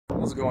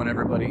How's it going,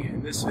 everybody?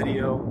 In this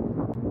video,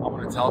 I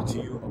want to talk to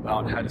you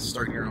about how to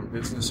start your own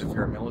business if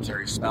you're a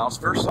military spouse.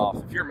 First off,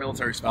 if you're a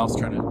military spouse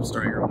trying to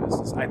start your own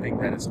business, I think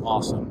that is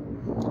awesome.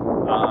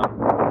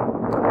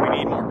 We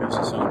need more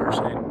business owners,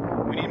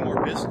 and we need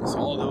more business.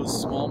 All of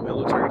those small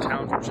military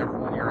towns, whichever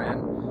one you're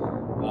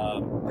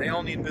in, they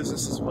all need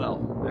business as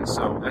well. And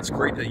so that's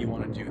great that you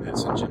want to do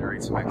this and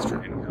generate some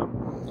extra income.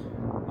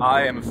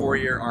 I am a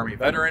 4-year Army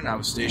veteran. I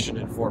was stationed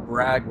in Fort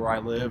Bragg, where I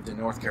lived in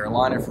North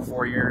Carolina for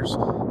 4 years. It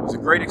was a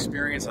great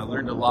experience. I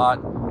learned a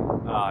lot.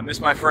 I miss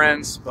my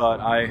friends, but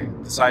I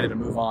decided to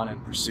move on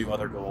and pursue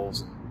other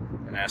goals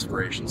and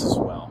aspirations as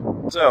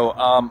well. So,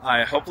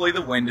 hopefully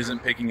the wind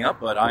isn't picking up,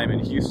 but I'm in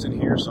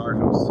Houston here. Sorry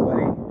if I'm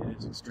sweaty. It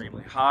is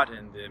extremely hot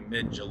in the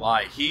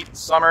mid-July heat,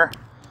 summer.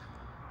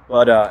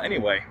 But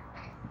anyway,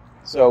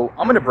 so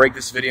I'm going to break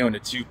this video into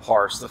 2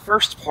 parts. The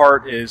first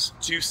part is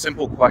 2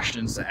 simple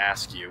questions to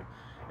ask you.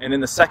 And then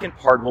the second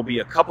part will be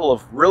a couple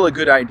of really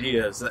good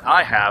ideas that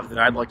I have that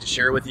I'd like to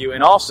share with you,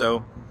 and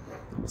also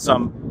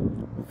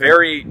some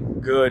very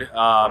good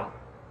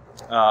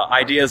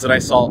ideas that I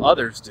saw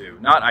others do.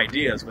 Not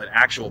ideas, but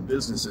actual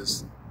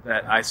businesses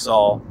that I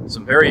saw,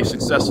 some very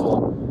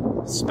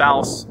successful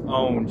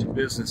spouse-owned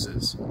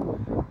businesses.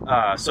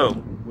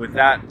 So with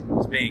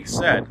that being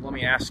said, let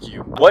me ask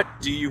you, what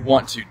do you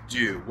want to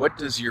do? What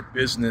does your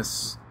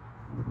business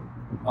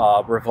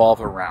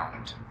revolve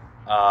around?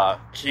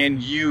 Can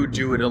you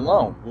do it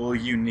alone? Will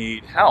you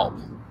need help?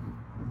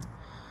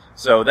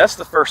 So that's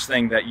the first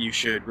thing that you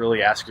should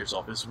really ask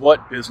yourself is,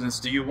 what business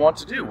do you want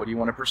to do? What do you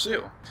want to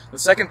pursue? The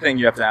second thing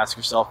you have to ask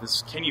yourself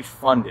is, can you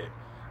fund it?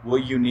 Will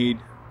you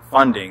need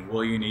funding?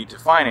 Will you need to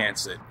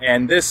finance it?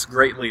 And this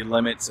greatly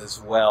limits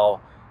as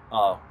well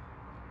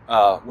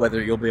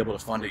whether you'll be able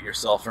to fund it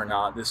yourself or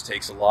not. This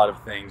takes a lot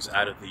of things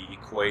out of the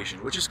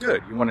equation, which is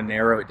good. You want to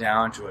narrow it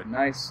down to a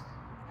nice,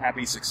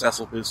 happy,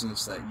 successful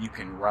business that you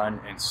can run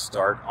and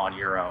start on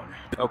your own.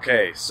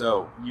 Okay,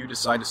 so you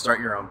decide to start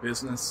your own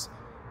business.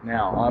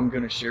 Now, I'm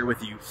going to share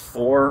with you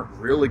 4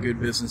 really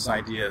good business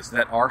ideas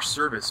that are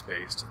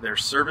service-based. They're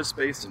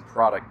service-based and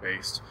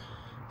product-based.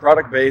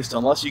 Product-based,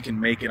 unless you can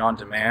make it on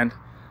demand,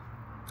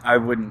 I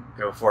wouldn't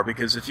go for it,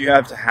 because if you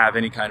have to have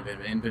any kind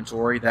of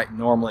inventory, that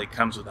normally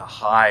comes with a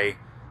high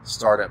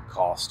startup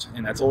cost,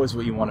 and that's always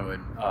what you want to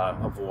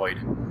avoid.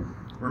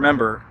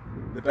 Remember,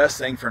 the best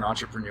thing for an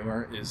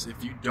entrepreneur is,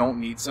 if you don't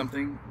need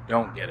something,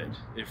 don't get it.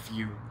 If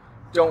you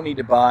don't need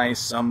to buy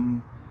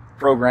some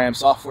program,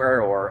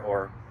 software,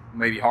 or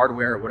maybe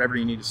hardware, or whatever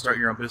you need to start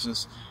your own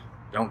business,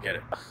 don't get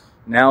it.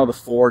 Now the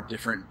 4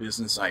 different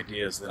business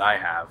ideas that I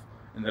have,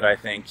 and that I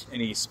think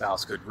any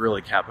spouse could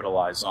really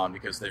capitalize on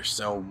because there's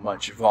so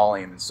much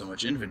volume and so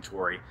much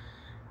inventory,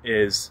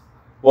 is,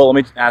 well,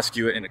 let me ask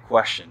you in a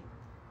question.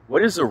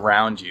 What is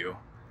around you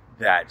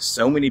that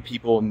so many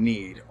people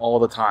need all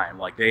the time,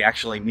 like they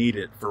actually need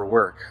it for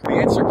work? The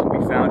answer can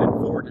be found in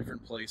 4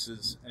 different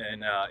places,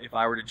 and if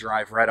I were to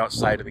drive right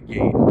outside of the gate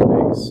in the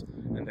base,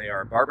 and they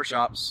are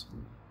barbershops,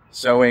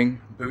 sewing,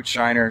 boot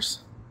shiners,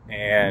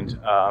 and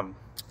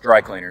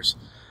dry cleaners.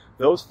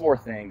 Those 4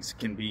 things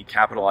can be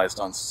capitalized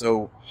on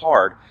so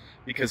hard,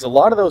 because a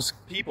lot of those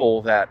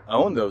people that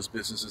own those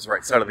businesses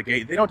right side of the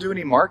gate, they don't do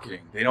any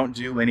marketing, they don't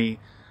do any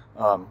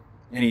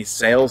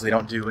sales, they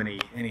don't do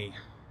any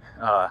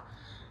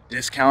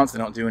discounts, they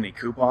don't do any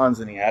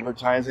coupons, any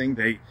advertising.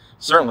 They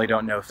certainly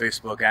don't know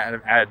Facebook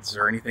ads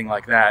or anything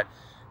like that.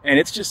 And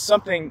it's just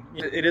something,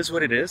 it is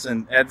what it is,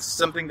 and it's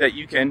something that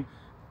you can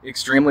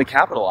extremely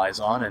capitalize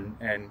on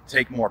and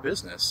take more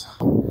business.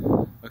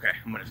 Okay,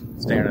 I'm going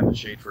to stay under the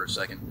shade for a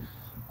second.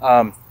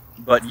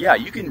 But yeah,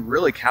 you can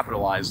really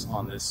capitalize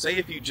on this. Say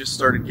if you just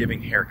started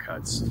giving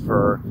haircuts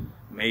for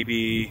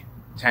maybe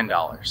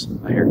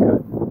 $10 a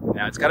haircut.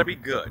 Now, it's got to be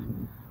good,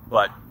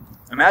 but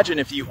imagine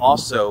if you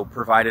also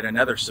provided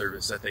another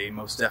service that they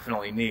most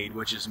definitely need,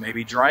 which is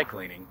maybe dry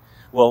cleaning.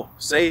 Well,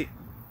 say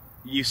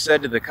you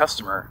said to the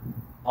customer,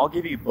 I'll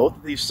give you both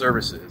of these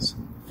services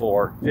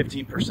for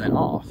 15%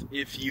 off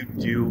if you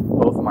do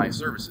both of my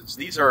services.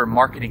 These are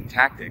marketing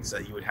tactics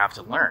that you would have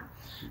to learn,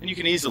 and you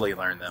can easily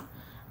learn them.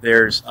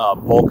 There's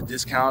bulk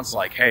discounts,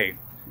 like, hey,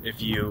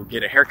 if you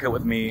get a haircut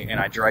with me and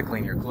I dry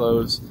clean your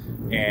clothes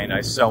and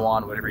I sew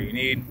on whatever you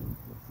need,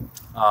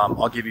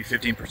 I'll give you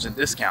 15%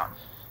 discount.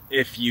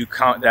 If you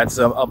that's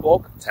a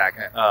bulk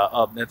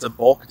that's a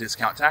bulk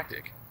discount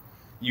tactic.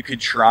 You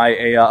could try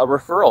a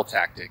referral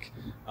tactic.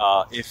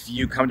 If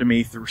you come to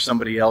me through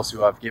somebody else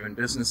who I've given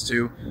business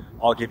to,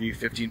 I'll give you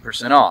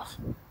 15% off.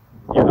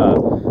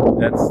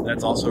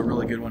 That's also a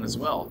really good one as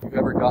well. If you've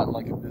ever gotten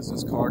like a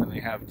business card and they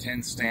have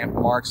 10 stamp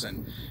marks,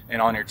 and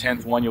on your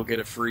 10th one you'll get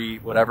a free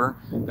whatever,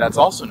 that's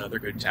also another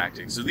good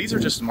tactic. So these are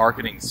just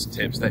marketing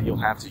tips that you'll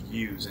have to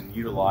use and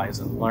utilize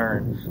and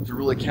learn to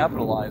really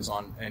capitalize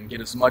on and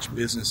get as much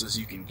business as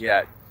you can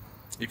get.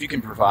 If you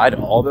can provide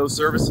all those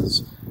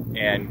services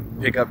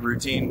and pick up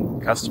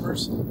routine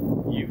customers,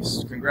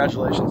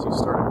 congratulations, you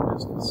started a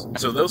business.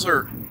 So those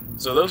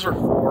are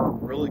 4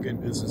 really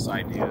good business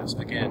ideas.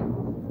 Again,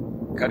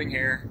 cutting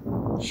hair,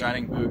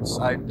 shining boots.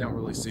 I don't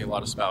really see a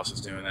lot of spouses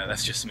doing that.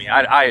 That's just me.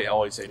 I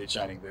always hated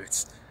shining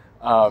boots.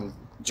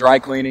 dry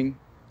cleaning,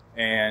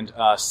 and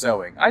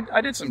sewing.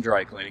 I did some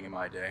dry cleaning in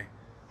my day.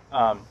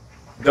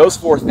 Those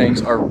 4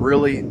 things are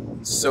really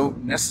so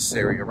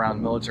necessary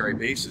around military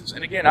bases.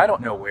 And again, I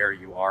don't know where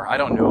you are. I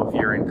don't know if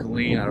you're in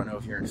Killeen. I don't know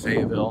if you're in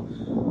Fayetteville.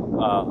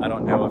 I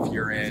don't know if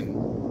you're in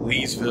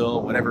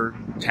Leesville, whatever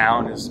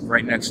town is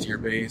right next to your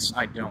base.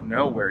 I don't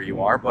know where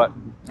you are, but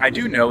I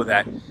do know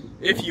that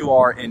if you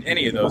are in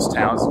any of those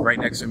towns right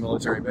next to a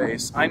military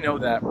base, I know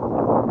that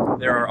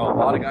there are a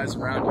lot of guys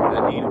around you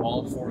that need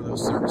all 4 of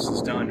those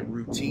services done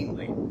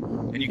routinely.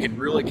 And you can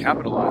really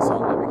capitalize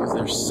on that because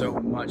there's so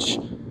much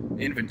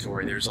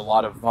inventory. There's a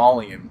lot of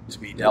volume to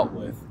be dealt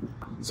with.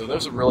 So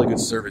those are really good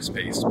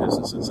service-based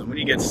businesses. And when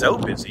you get so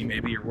busy,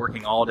 maybe you're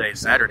working all day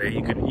Saturday,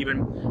 you could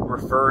even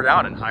refer it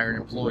out and hire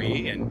an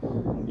employee, and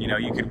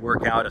you could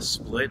work out a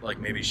split, like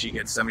maybe she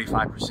gets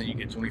 75%, you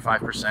get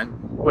 25%,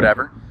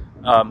 whatever.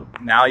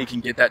 Now you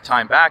can get that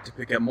time back to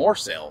pick up more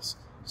sales.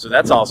 So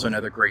that's also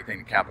another great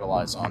thing to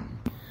capitalize on.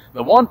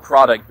 The one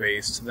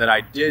product-based that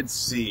I did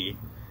see,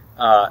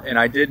 and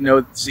I did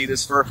see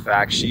this for a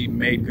fact, she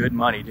made good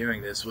money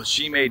doing this, was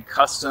she made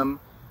custom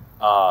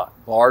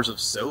bars of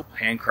soap,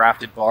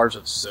 handcrafted bars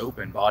of soap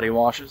and body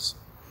washes.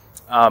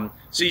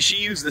 See, she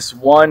used this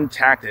one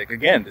tactic.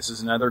 Again, this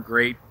is another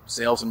great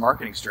sales and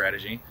marketing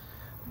strategy.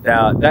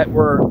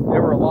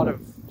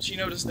 She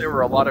noticed there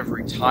were a lot of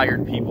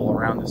retired people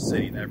around the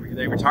city.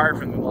 They retired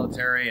from the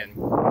military, and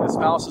the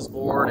spouse is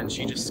bored, and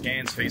she just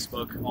scans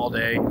Facebook all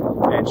day,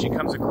 and she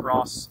comes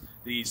across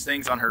these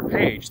things on her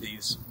page,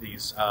 these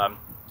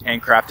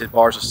handcrafted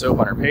bars of soap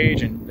on her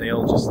page, and a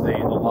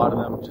lot of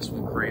them just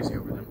went crazy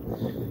over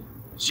them.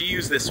 She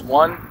used this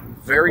one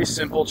very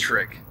simple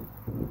trick,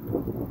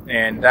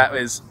 and that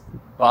is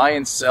buy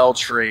and sell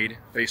trade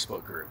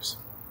Facebook groups.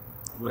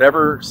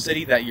 Whatever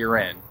city that you're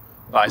in,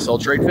 buy, sell,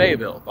 trade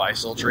Fayetteville, buy,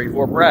 sell, trade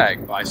Fort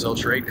Bragg, buy, sell,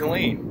 trade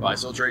Killeen, buy,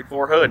 sell, trade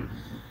Fort Hood.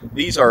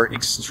 These are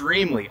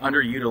extremely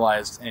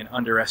underutilized and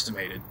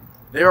underestimated.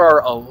 There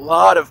are a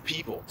lot of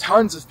people,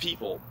 tons of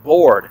people,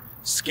 bored,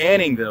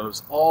 scanning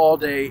those all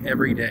day,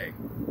 every day,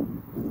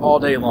 all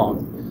day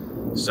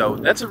long. So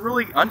that's a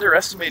really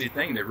underestimated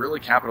thing to really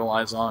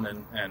capitalize on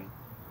and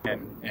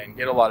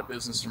get a lot of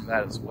business from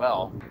that as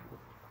well.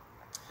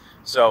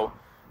 So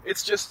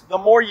it's just the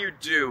more you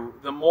do,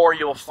 the more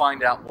you'll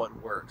find out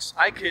what works.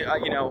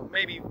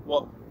 Maybe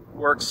what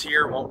works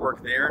here won't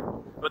work there,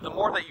 but the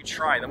more that you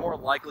try, the more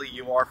likely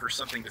you are for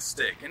something to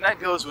stick. And that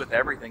goes with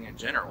everything in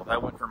general.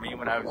 That went for me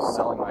when I was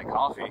selling my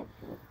coffee,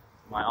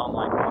 my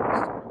online coffee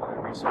store that I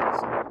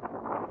researched.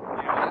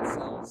 That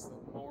sells.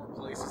 The more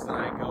places that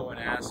I go and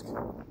ask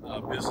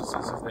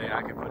businesses if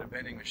I could put a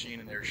vending machine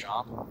in their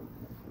shop,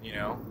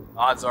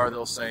 odds are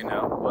they'll say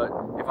no.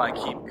 But if I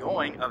keep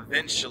going,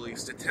 eventually,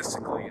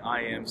 statistically,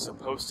 I am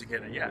supposed to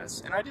get a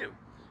yes, and I do,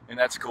 and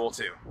that's cool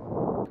too.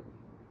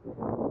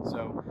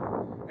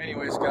 So,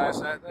 anyways, guys,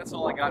 that's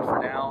all I got for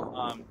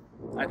now.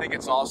 I think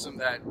it's awesome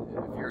that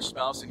if you're a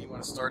spouse and you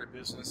want to start a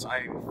business,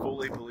 I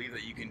fully believe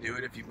that you can do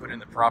it if you put in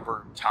the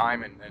proper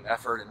time and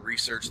effort and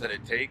research that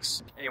it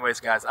takes. Anyways,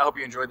 guys, I hope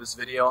you enjoyed this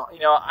video.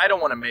 I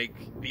don't want to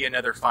be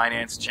another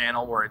finance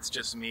channel where it's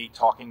just me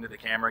talking to the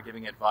camera,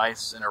 giving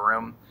advice in a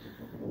room.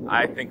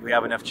 I think we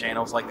have enough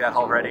channels like that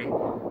already.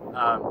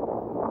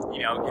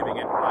 Giving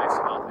advice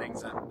about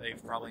things that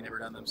they've probably never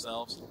done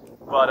themselves.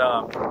 But,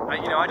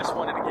 I just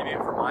wanted to give you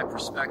from my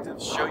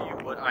perspective, show you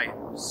what I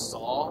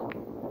saw,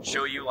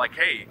 show you like,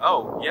 hey,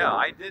 oh, yeah,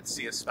 I did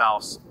see a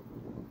spouse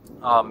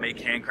make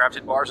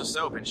handcrafted bars of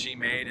soap, and she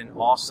made an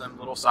awesome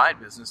little side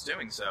business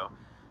doing so.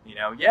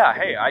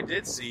 Hey, I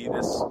did see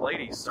this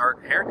lady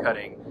start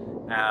haircutting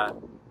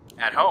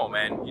at home,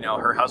 and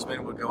her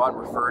husband would go out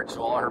and refer it to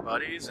all her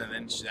buddies, and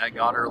then that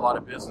got her a lot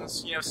of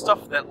business.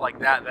 Stuff that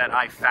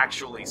I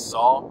factually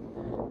saw.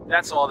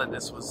 That's all that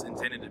this was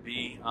intended to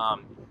be.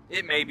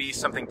 It may be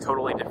something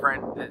totally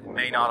different that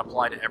may not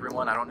apply to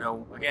everyone. I don't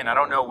know. Again, I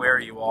don't know where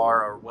you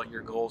are or what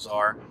your goals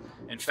are.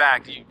 In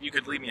fact, you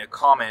could leave me a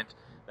comment.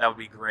 That would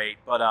be great.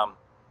 But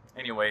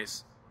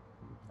anyways,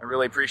 I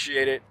really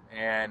appreciate it,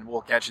 and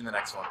we'll catch you in the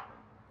next one.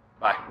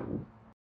 Bye.